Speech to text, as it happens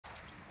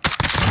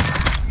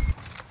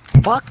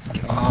fuck?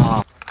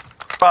 Oh.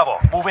 Bravo,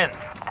 move in.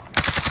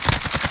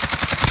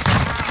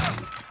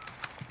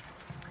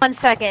 1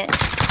 second.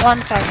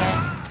 1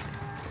 second.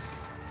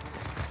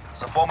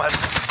 The bomb has...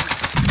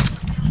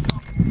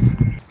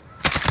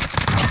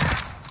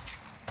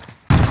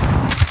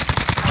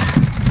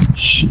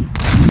 Shh.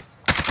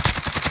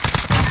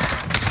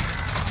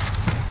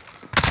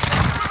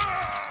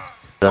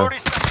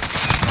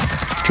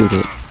 Shoot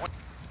it.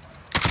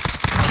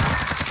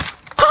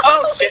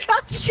 Oh shit!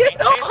 Shit!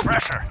 Maintain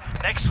pressure.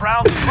 Next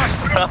round, crush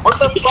them. What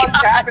the fuck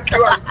happened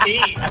to our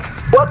team?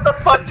 What the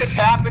fuck just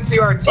happened to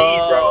our team,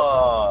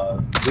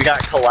 bro? We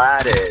got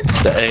collided.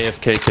 The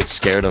AFK kid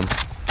scared him.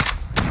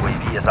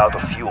 UAV is out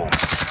of fuel.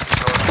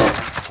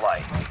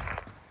 Fly.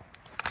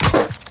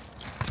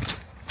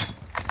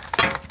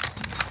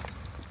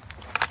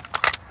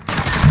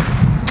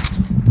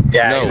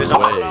 Yeah, No it was way.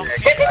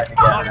 almost sick. I had to get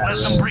out of Let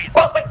that them room. breathe.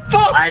 What the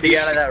fuck? I had to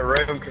get out of that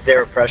room because they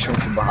were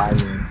pressuring from behind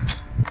me.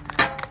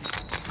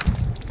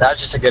 That was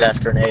just a good ass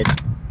grenade.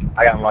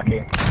 I got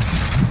unlucky.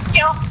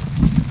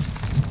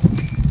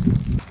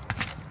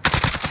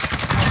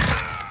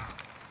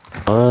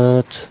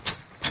 What?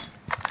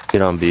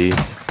 Get on B.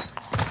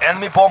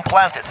 Enemy bomb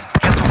planted.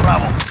 Get to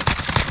Bravo.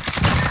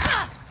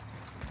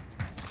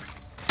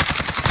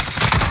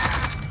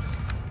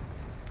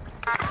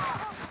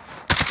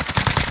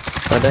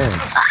 Oh damn.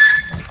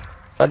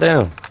 Oh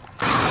damn.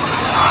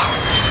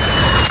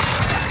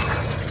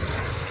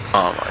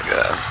 Oh my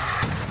god.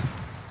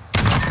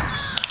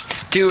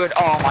 Dude,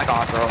 oh my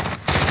god, bro.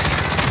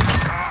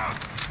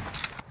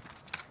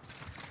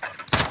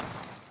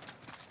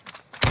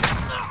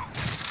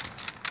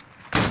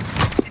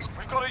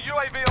 We've got a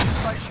UAV on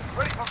station.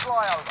 Ready for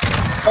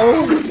flyover.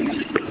 Oh!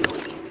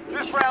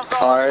 This round's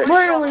up. Alright.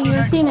 Literally,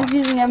 your team is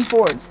using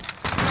M4s.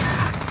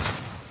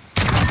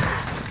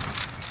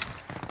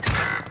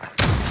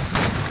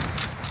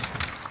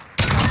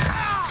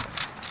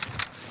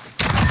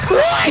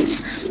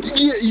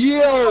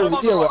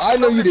 Yo, I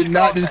know you did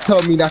not just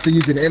tell me not to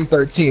use an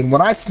M13.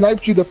 When I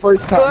sniped you the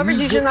first time, Whoever's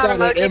you using whipped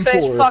that out an emoji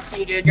face, M4. fuck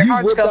you, dude. Your You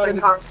heart's whipped out going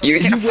an- constantly. You're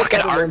using a You whipped fucking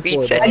out an heartbeat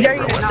M4, setting. I dare you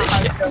bro. to not What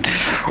hard the scope.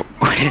 shit?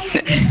 What is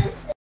this?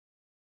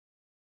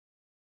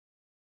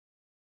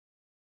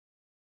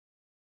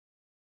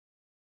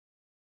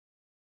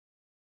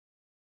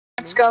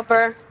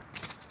 Scoper.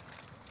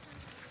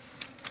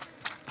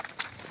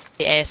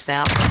 The AS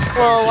valve.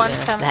 Well, one The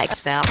time. X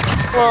valve.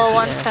 Well,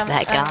 one time.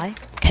 That guy.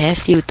 Can I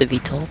see with the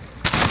VTOL?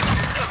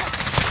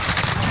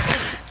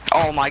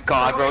 Oh my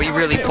god, bro, you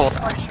really pulled.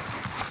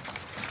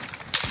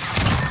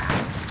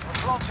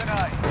 Launching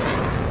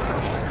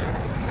A.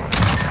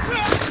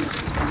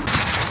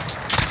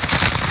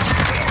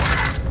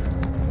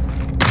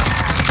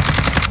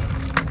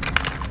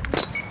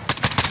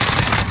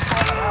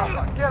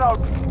 Get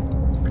open.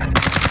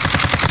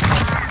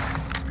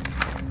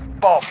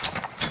 Bomb.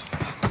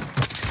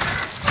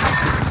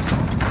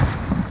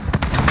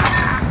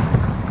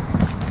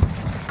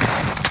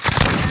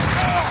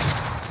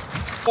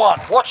 One,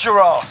 watch your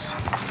ass.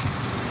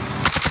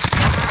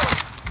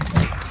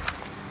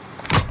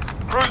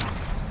 Cruise.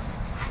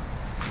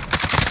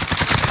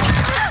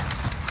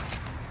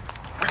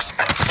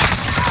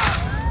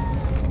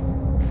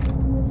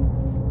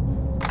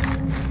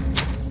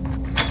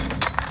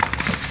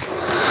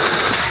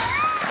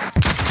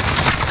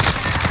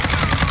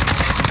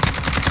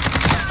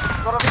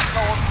 Got a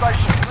missile on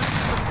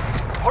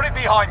station. Put it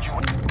behind you.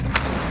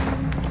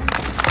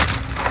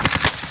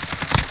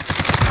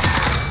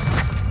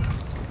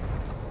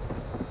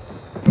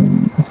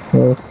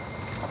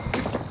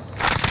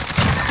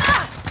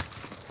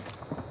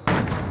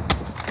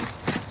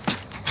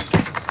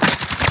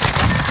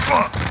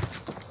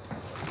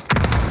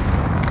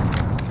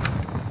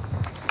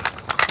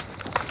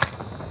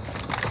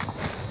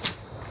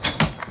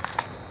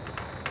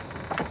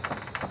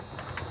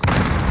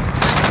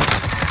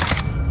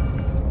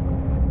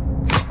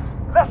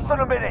 Less than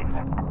a minute.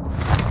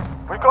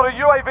 We've got a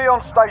UAV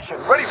on station,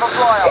 ready for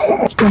flyover.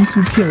 That's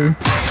M2K.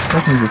 I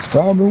can just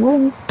grab the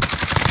roll.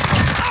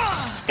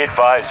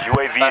 Advise,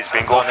 UAV is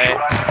bingo fuel.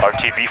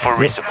 RTB for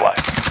resupply.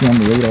 See on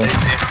the radar.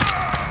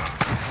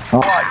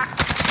 Right.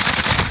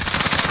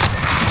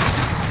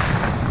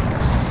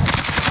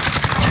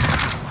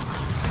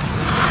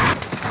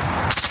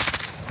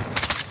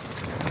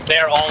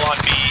 They're all on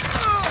B.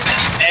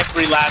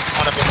 Every last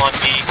one of them on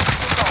B.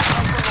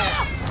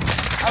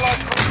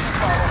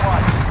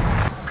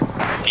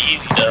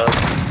 Easy dub.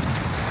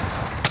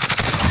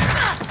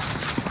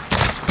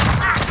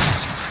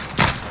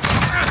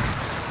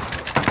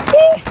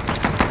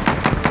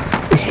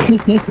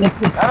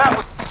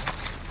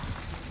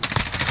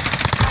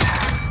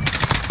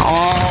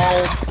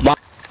 Oh my.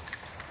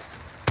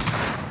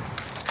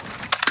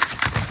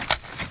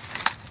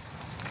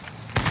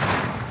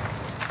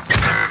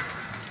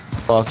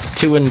 Fuck.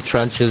 Two in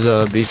trenches,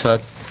 B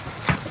side.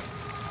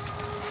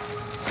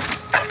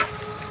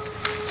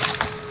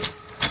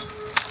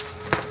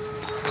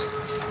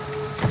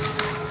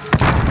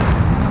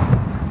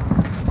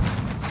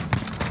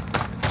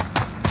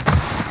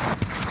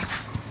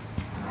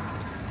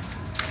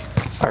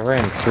 I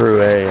ran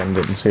through A and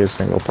didn't see a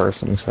single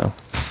person, so.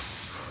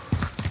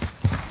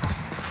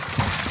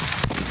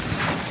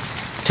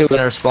 Two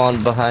winner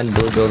spawned behind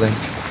blue building.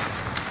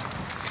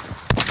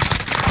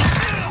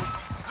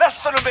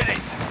 Less than a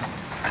minute.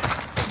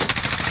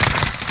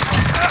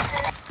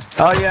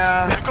 Oh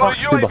yeah. We've got a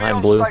Two UAV behind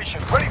on blue.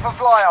 station, ready for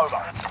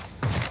flyover.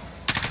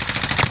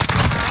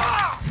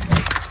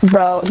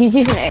 Bro, he's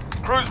using it.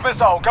 Cruise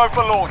missile, go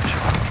for launch.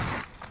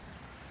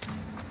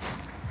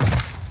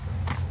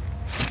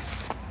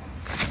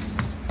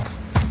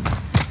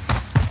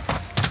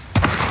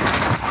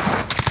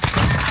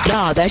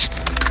 Nah, that's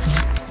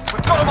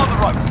We've got him on the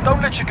ropes. Don't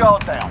let your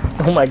guard down.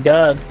 Oh my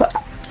god.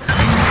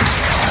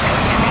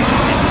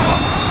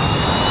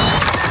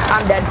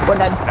 I'm dead. We're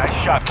dead.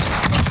 Nice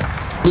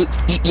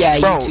shot. yeah.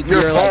 Bro,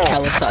 You're like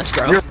hella sus,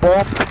 bro. You're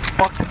ball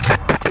fucking.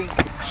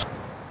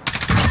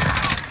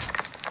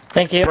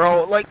 Thank you.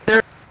 Bro, like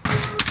there.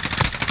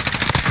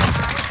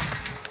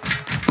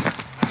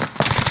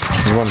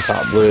 There's one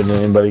top blue. Did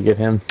anybody get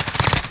him?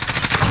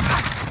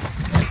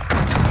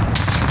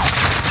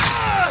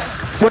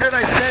 What did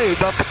I say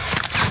about the...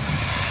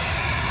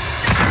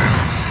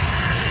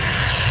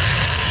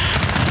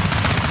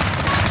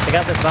 I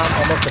got this bomb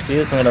almost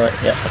defused. I'm gonna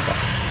let. Yeah.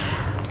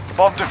 Okay.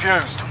 Bomb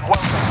defused.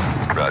 Well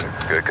done. Roger.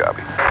 Good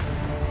copy.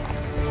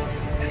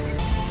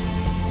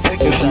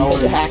 Take a shower.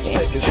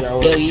 Take a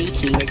shower. Yo,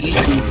 YouTube.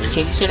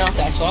 Can you turn off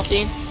that soft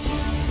thing?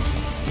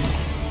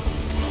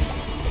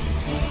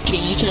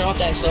 Can you turn off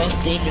that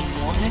soft thing this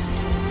morning?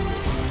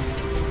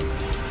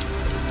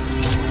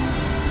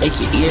 Like,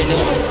 you're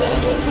not like that.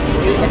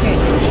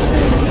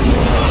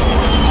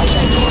 I